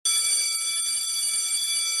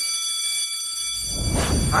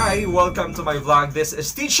Hi, welcome to my vlog. This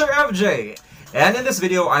is Teacher FJ. And in this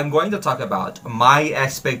video, I'm going to talk about my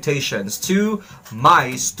expectations to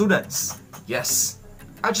my students. Yes,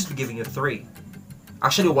 I'll just be giving you 3.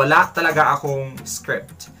 Actually, wala talaga akong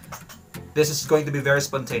script. This is going to be very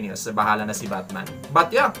spontaneous. Bahala na si Batman.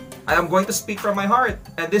 But yeah, I am going to speak from my heart.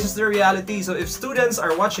 And this is the reality. So if students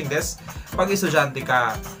are watching this, pag estudyante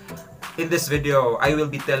ka, in this video, I will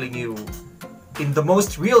be telling you in the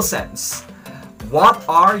most real sense, what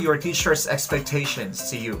are your teacher's expectations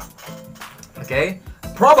to you? Okay?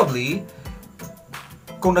 Probably,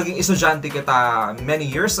 kung naging estudyante kita many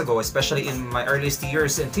years ago, especially in my earliest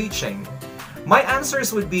years in teaching, my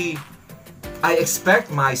answers would be, I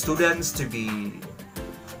expect my students to be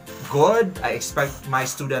good. I expect my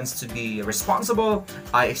students to be responsible.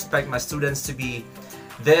 I expect my students to be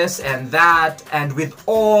this and that, and with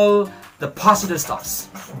all the positive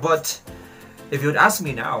stuffs. But if you would ask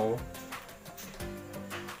me now,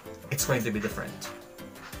 it's going to be different.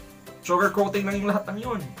 Sugarcoating lang yung lahat ng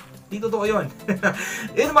yun. Di totoo yun.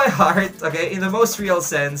 In my heart, okay, in the most real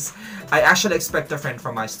sense, I actually expect different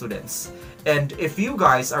from my students. And if you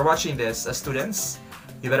guys are watching this as students,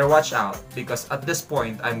 you better watch out, because at this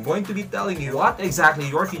point, I'm going to be telling you what exactly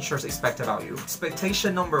your teachers expect about you.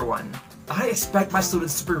 Expectation number 1. I expect my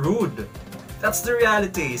students to be rude. That's the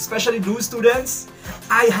reality. Especially new students,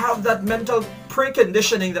 I have that mental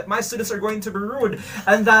preconditioning that my students are going to be rude,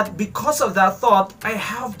 and that because of that thought, I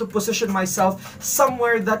have to position myself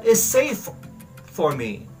somewhere that is safe for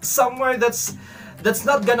me, somewhere that's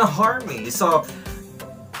not gonna harm me. So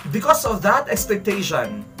because of that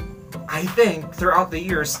expectation, I think throughout the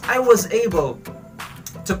years, I was able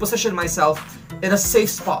to position myself in a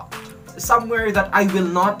safe spot. Somewhere that I will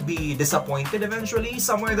not be disappointed eventually,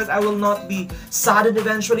 somewhere that I will not be saddened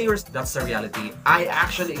eventually, or that's the reality. I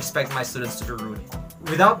actually expect my students to be rude.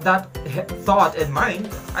 Without that thought in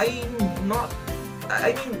mind,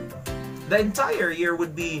 the entire year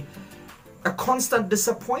would be a constant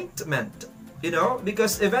disappointment, you know,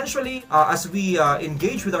 because eventually, as we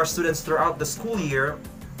engage with our students throughout the school year,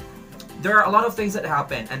 there are a lot of things that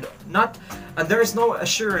happen, and there is no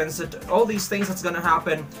assurance that all these things that's gonna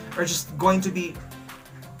happen are just going to be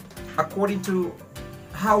according to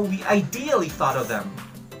how we ideally thought of them.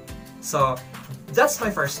 So that's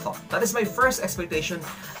my first thought. That is my first expectation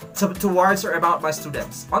towards or about my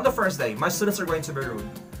students. On the first day, my students are going to be rude.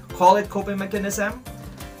 Call it coping mechanism,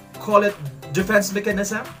 call it defense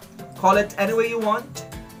mechanism, call it any way you want,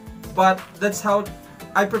 but that's how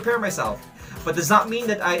I prepare myself. But does not mean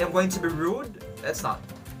that I am going to be rude. It's not.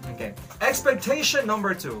 Okay. Expectation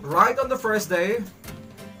number 2. Right on the first day,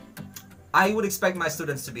 I would expect my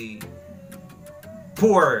students to be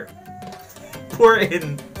poor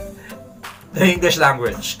in the English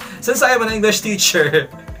language. Since I am an English teacher,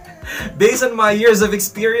 based on my years of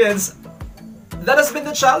experience, that has been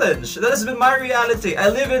the challenge. That has been my reality. I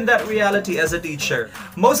live in that reality as a teacher.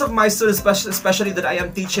 Most of my students, especially that I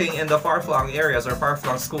am teaching in the far-flung areas or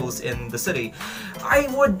far-flung schools in the city,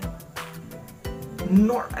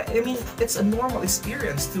 it's a normal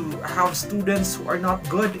experience to have students who are not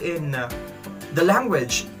good in the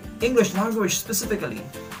language, English language specifically.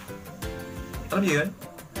 Alam niyo yun?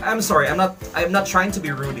 I'm sorry, I'm not trying to be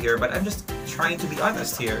rude here, but I'm just trying to be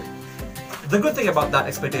honest here. The good thing about that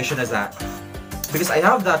expectation is that, because I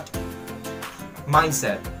have that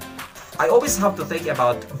mindset, I always have to think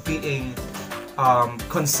about being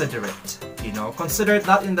considerate. You know, considerate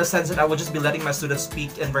not in the sense that I would just be letting my students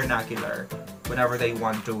speak in vernacular whenever they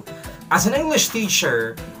want to. As an English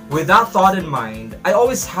teacher, with that thought in mind, I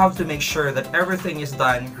always have to make sure that everything is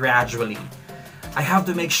done gradually. I have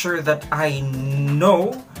to make sure that I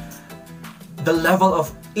know the level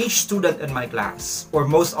of each student in my class, or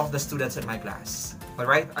most of the students in my class.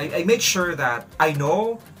 Alright? I make sure that I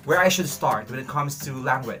know where I should start when it comes to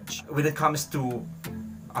language, when it comes to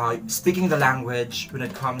speaking the language, when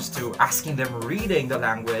it comes to asking them reading the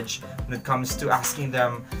language, when it comes to asking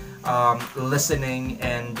them listening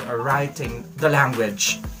and writing the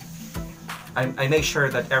language. I make sure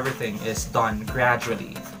that everything is done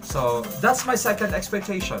gradually. So that's my second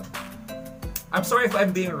expectation. I'm sorry if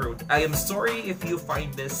I'm being rude. I am sorry if you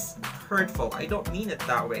find this hurtful. I don't mean it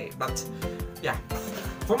that way, but yeah.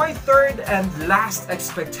 For my third and last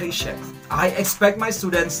expectation, I expect my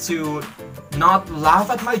students to not laugh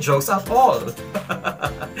at my jokes at all.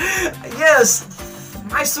 Yes,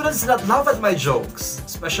 my students do not laugh at my jokes,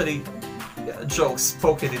 especially jokes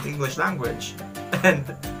spoken in English language. And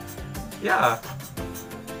yeah,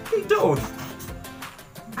 they don't.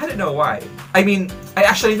 I don't know why. I mean, I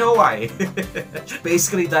actually know why.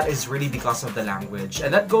 Basically, that is really because of the language.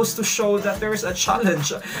 And that goes to show that there's a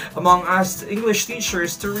challenge among us English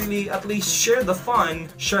teachers to really at least share the fun,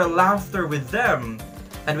 share laughter with them.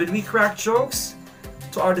 And when we crack jokes,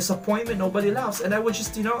 to our disappointment, nobody laughs. And I would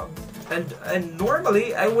just, and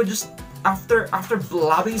normally I would just, after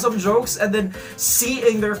blabbing some jokes and then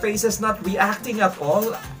seeing their faces not reacting at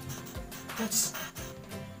all,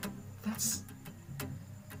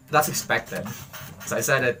 that's expected. So I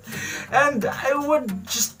said it. And I would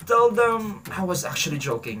just tell them I was actually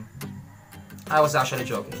joking.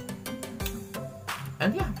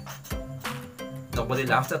 And yeah, nobody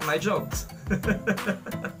laughed at my jokes.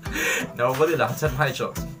 Nobody laughed at my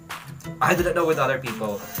jokes. I didn't know with other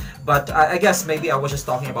people. But I guess maybe I was just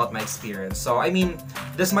talking about my experience. So I mean,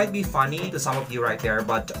 this might be funny to some of you right there,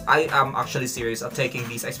 but I am actually serious of taking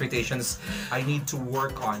these expectations I need to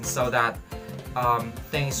work on so that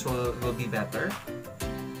things will be better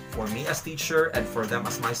for me as teacher and for them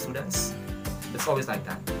as my students. It's always like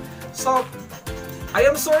that. So I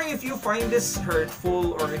am sorry if you find this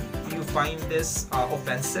hurtful or if you find this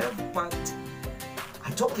offensive, but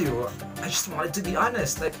I told you, I just wanted to be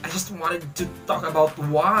honest. Like, I just wanted to talk about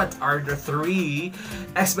what are the 3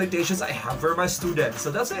 expectations I have for my students.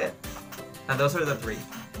 So that's it. And those are the 3.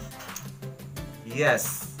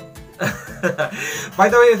 Yes. By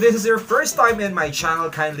the way, if this is your first time in my channel,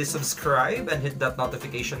 kindly subscribe and hit that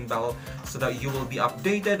notification bell so that you will be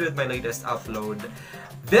updated with my latest upload.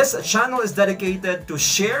 This channel is dedicated to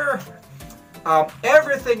share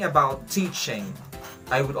everything about teaching.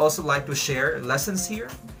 I would also like to share lessons here,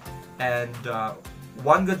 and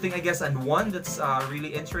one good thing I guess, and one that's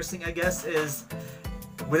really interesting I guess, is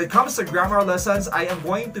when it comes to grammar lessons, I am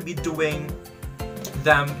going to be doing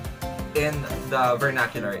them in the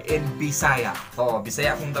vernacular, in Bisaya. Oh,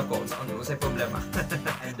 Bisaya kung dako, ano sa problema.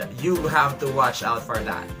 And you have to watch out for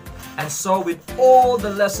that. And so with all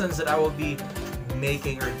the lessons that I will be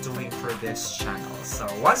making or doing for this channel. So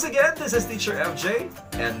once again, this is Teacher FJ,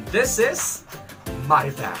 and this is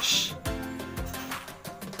My Bash.